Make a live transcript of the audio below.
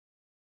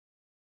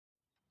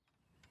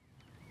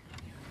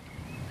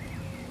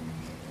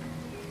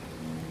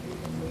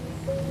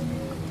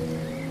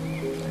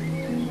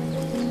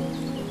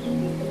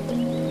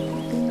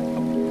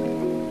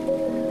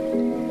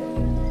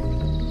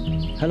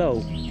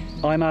Hello,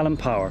 I'm Alan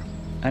Power,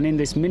 and in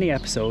this mini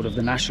episode of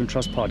the National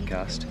Trust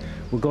podcast,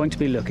 we're going to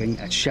be looking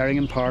at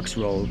Sheringham Park's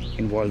role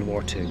in World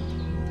War II.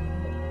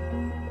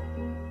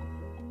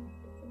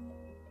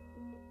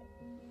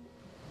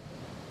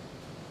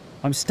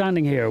 I'm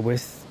standing here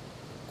with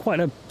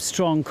quite a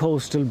strong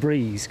coastal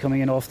breeze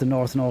coming in off the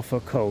North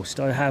Norfolk coast.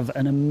 I have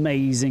an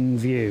amazing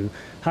view.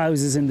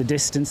 Houses in the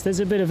distance, there's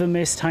a bit of a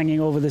mist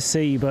hanging over the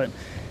sea, but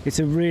it's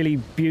a really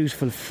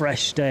beautiful,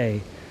 fresh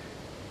day.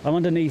 I'm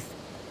underneath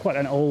quite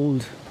an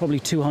old, probably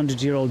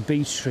 200-year-old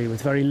beech tree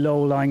with very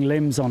low-lying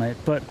limbs on it,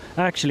 but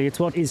actually it's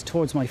what is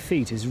towards my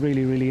feet is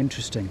really, really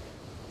interesting.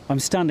 I'm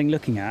standing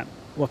looking at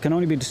what can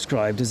only be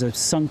described as a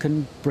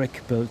sunken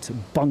brick-built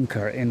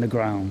bunker in the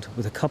ground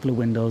with a couple of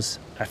windows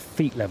at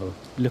feet level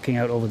looking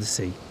out over the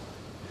sea.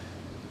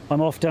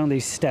 I'm off down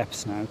these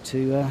steps now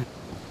to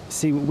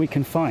see what we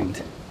can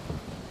find.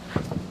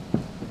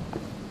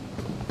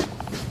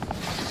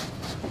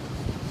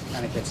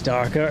 And it gets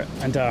darker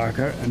and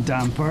darker and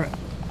damper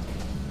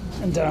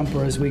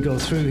as we go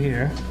through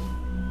here.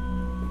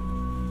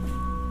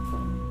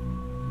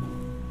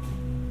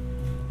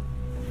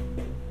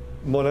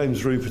 My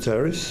name's Rupert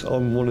Ellis.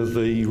 I'm one of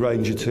the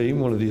ranger team,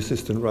 one of the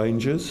assistant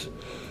rangers,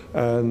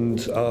 and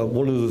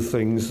one of the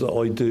things that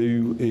I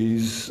do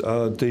is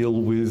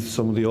deal with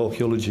some of the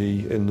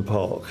archaeology in the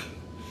park.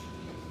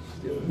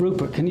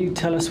 Rupert, can you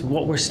tell us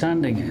what we're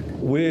standing in?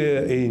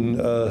 We're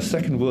in a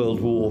Second World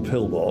War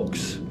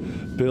pillbox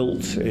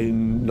built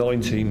in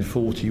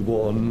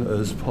 1941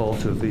 as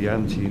part of the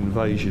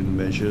anti-invasion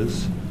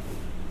measures.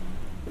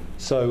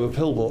 So a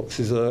pillbox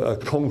is a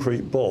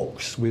concrete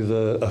box with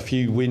a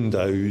few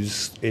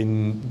windows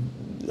in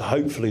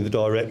hopefully the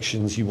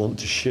directions you want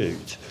to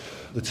shoot.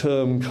 The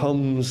term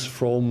comes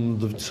from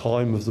the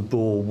time of the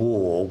Boer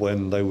War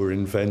when they were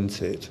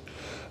invented.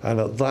 And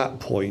at that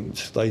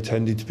point, they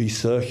tended to be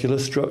circular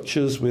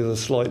structures with a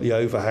slightly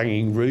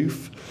overhanging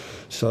roof.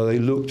 So they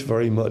looked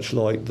very much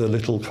like the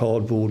little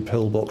cardboard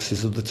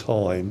pillboxes of the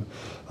time,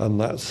 and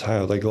that's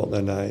how they got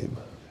their name.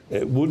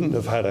 It wouldn't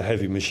have had a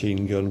heavy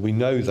machine gun. We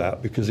know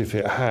that because if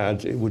it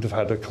had, it would have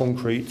had a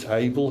concrete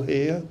table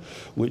here,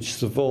 which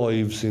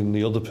survives in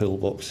the other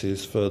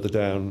pillboxes further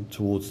down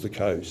towards the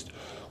coast.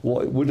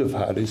 What it would have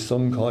had is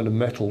some kind of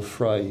metal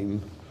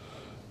frame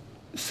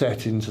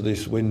set into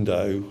this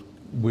window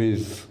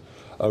with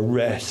a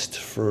rest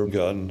for a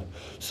gun,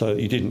 so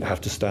you didn't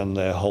have to stand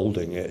there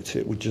holding it.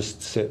 It would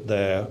just sit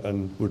there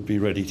and would be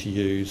ready to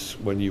use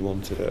when you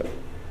wanted it.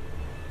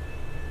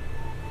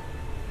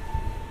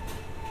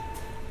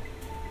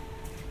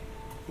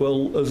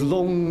 Well, as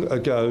long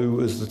ago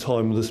as the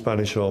time of the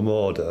Spanish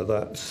Armada,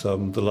 that's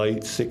the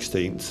late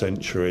 16th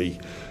century,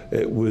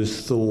 it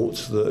was thought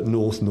that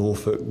North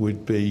Norfolk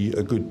would be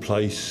a good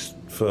place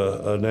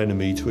for an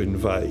enemy to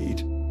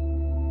invade.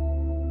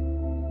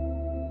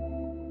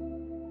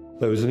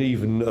 There was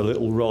even a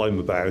little rhyme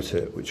about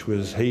it, which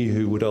was, "He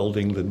who would old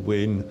England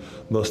win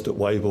must at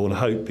Weybourne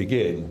hope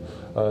begin."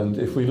 And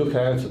if we look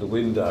out of the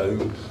window,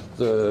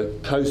 the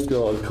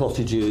coastguard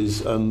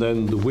cottages and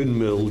then the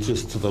windmill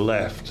just to the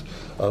left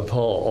are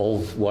part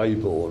of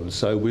Weybourne.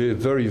 So we're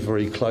very,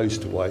 very close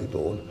to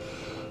Weybourne.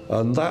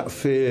 And that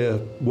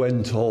fear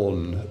went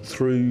on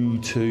through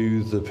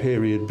to the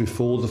period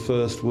before the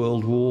First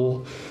World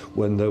War,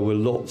 when there were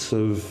lots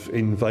of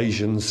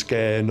invasion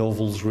scare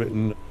novels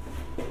written.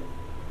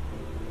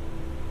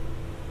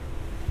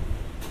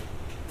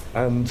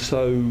 And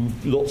so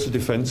lots of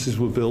defences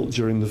were built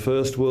during the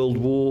First World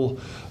War,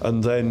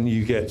 and then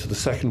you get to the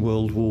Second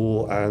World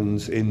War,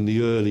 and in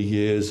the early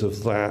years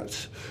of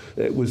that,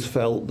 it was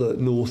felt that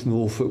North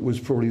Norfolk was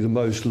probably the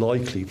most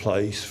likely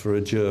place for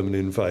a German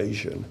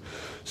invasion.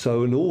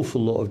 So an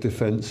awful lot of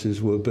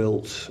defences were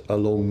built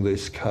along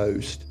this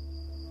coast.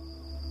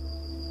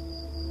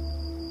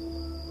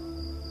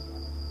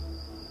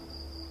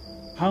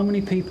 How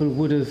many people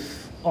would have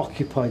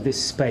occupied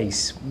this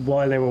space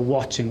while they were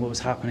watching what was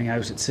happening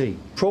out at sea?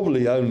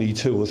 Probably only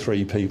 2 or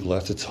 3 people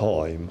at a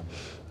time.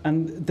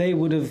 And they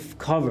would have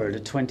covered a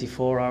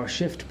 24-hour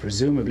shift,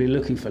 presumably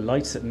looking for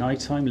lights at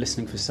night time,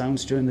 listening for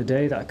sounds during the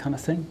day, that kind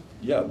of thing?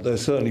 Yeah, there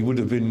certainly would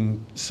have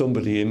been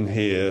somebody in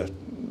here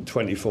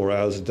 24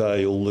 hours a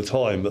day all the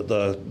time at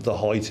the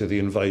height of the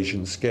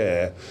invasion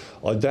scare.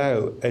 I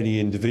doubt any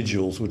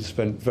individuals would have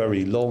spent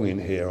very long in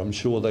here. I'm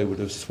sure they would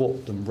have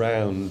swapped them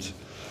round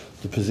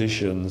the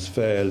positions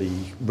fairly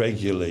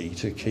regularly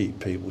to keep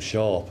people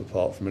sharp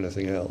apart from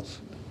anything else.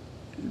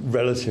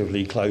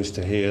 Relatively close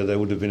to here, there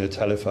would have been a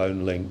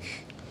telephone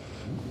link.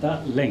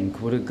 That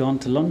link would have gone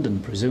to London,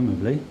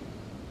 presumably?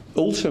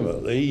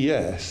 Ultimately,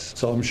 yes.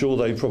 So I'm sure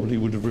they probably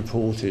would have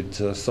reported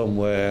to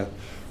somewhere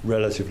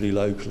relatively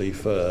locally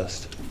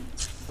first.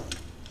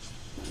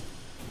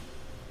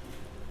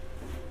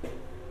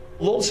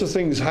 Lots of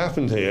things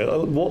happened here.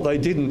 What they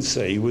didn't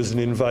see was an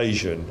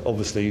invasion.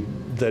 Obviously,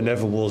 there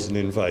never was an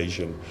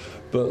invasion.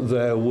 But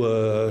there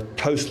were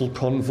coastal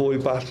convoy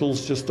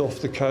battles just off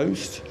the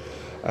coast,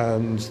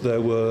 and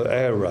there were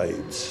air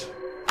raids.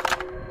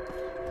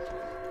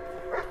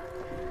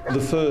 The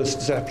first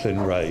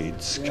Zeppelin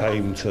raids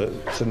came to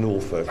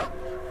Norfolk.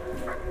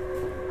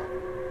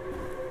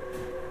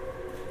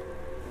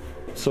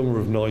 summer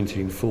of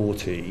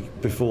 1940,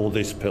 before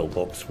this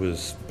pillbox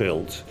was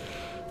built,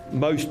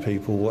 most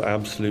people were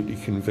absolutely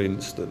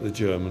convinced that the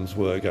Germans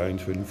were going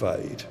to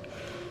invade.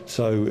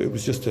 So it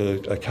was just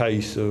a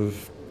case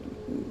of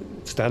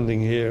standing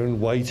here and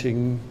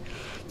waiting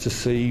to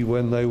see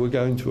when they were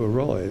going to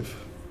arrive.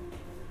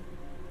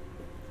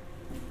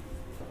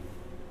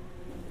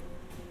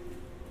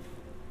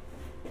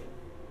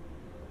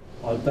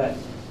 I'll bet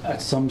at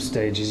some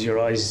stages your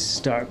eyes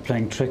start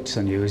playing tricks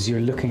on you as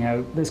you're looking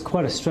out. There's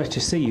quite a stretch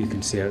of sea you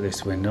can see out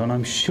this window, and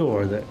I'm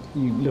sure that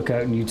you look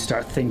out and you'd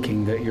start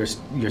thinking that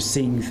you're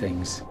seeing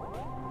things.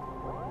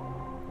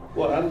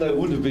 Well, and there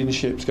would have been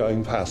ships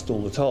going past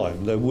all the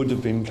time. There would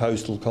have been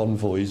coastal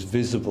convoys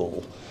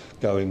visible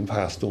going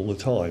past all the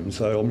time.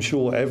 So I'm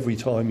sure every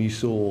time you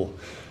saw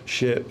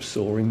ships,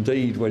 or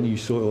indeed when you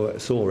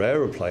saw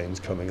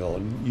aeroplanes coming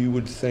on, you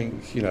would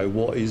think, you know,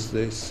 what is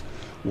this?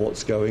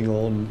 What's going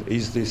on?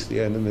 Is this the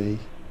enemy?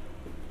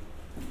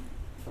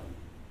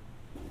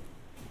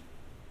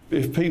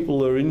 If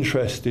people are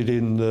interested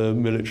in the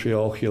military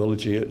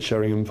archaeology at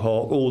Sheringham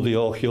Park, or the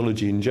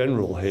archaeology in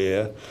general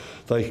here,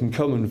 they can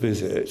come and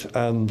visit,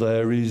 and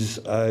there is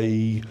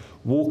a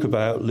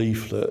walkabout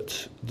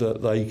leaflet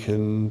that they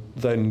can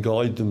then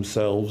guide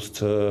themselves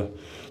to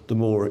the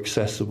more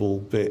accessible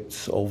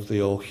bits of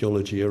the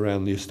archaeology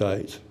around the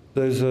estate.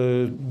 There's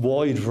a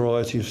wide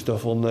variety of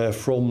stuff on there,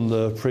 from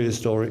the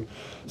prehistoric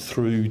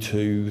through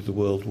to the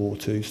World War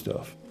II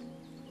stuff.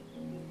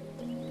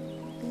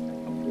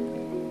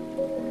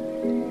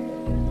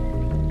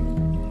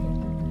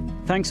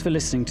 Thanks for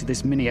listening to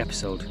this mini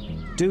episode.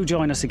 Do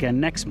join us again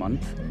next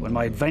month when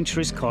my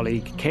adventurous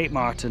colleague Kate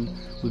Martin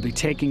will be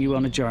taking you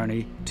on a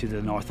journey to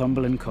the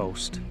Northumberland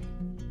coast.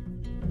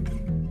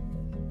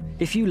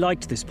 If you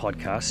liked this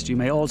podcast, you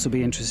may also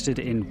be interested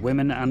in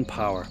Women and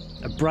Power,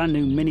 a brand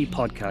new mini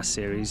podcast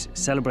series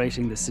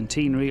celebrating the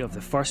centenary of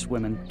the first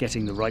women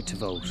getting the right to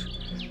vote.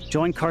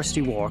 Join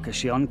Kirsty Wark as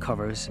she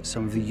uncovers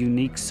some of the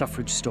unique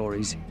suffrage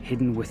stories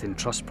hidden within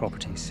trust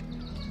properties.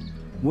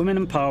 Women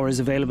and Power is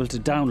available to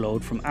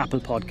download from Apple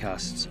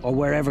Podcasts or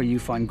wherever you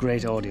find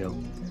great audio.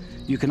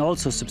 You can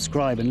also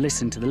subscribe and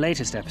listen to the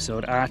latest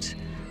episode at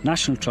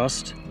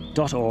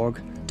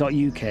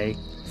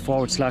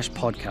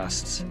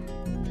nationaltrust.org.uk/podcasts.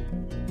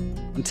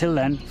 Until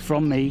then,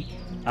 from me,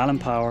 Alan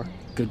Power,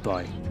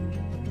 goodbye.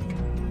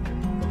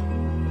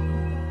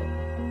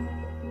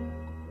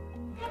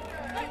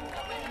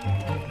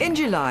 In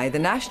July, the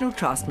National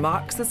Trust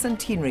marks the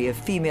centenary of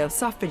female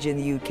suffrage in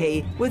the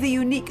UK with a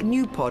unique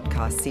new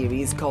podcast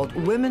series called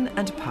Women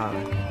and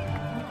Power.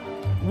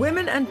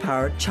 Women and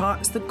Power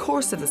charts the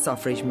course of the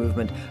suffrage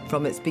movement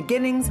from its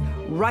beginnings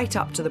right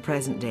up to the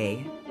present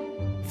day.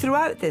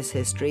 Throughout this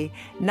history,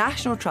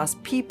 National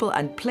Trust people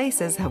and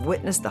places have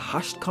witnessed the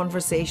hushed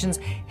conversations,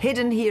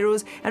 hidden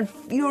heroes and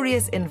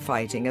furious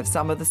infighting of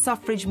some of the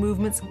suffrage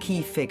movement's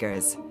key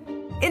figures.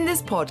 In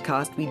this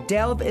podcast, we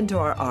delve into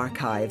our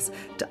archives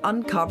to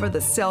uncover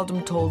the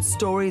seldom told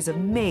stories of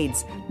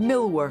maids,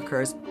 mill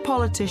workers,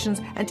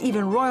 politicians and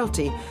even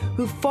royalty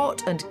who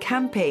fought and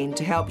campaigned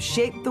to help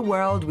shape the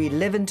world we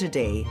live in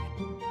today.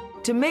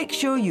 To make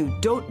sure you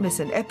don't miss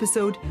an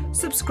episode,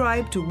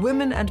 subscribe to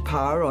Women and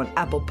Power on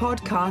Apple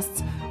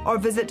Podcasts or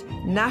visit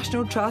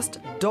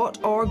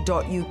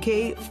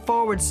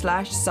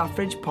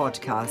nationaltrust.org.uk/suffrage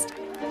podcast.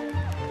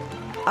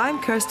 I'm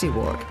Kirsty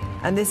Wark,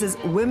 and this is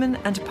Women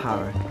and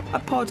Power, a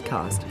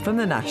podcast from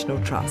the National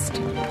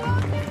Trust.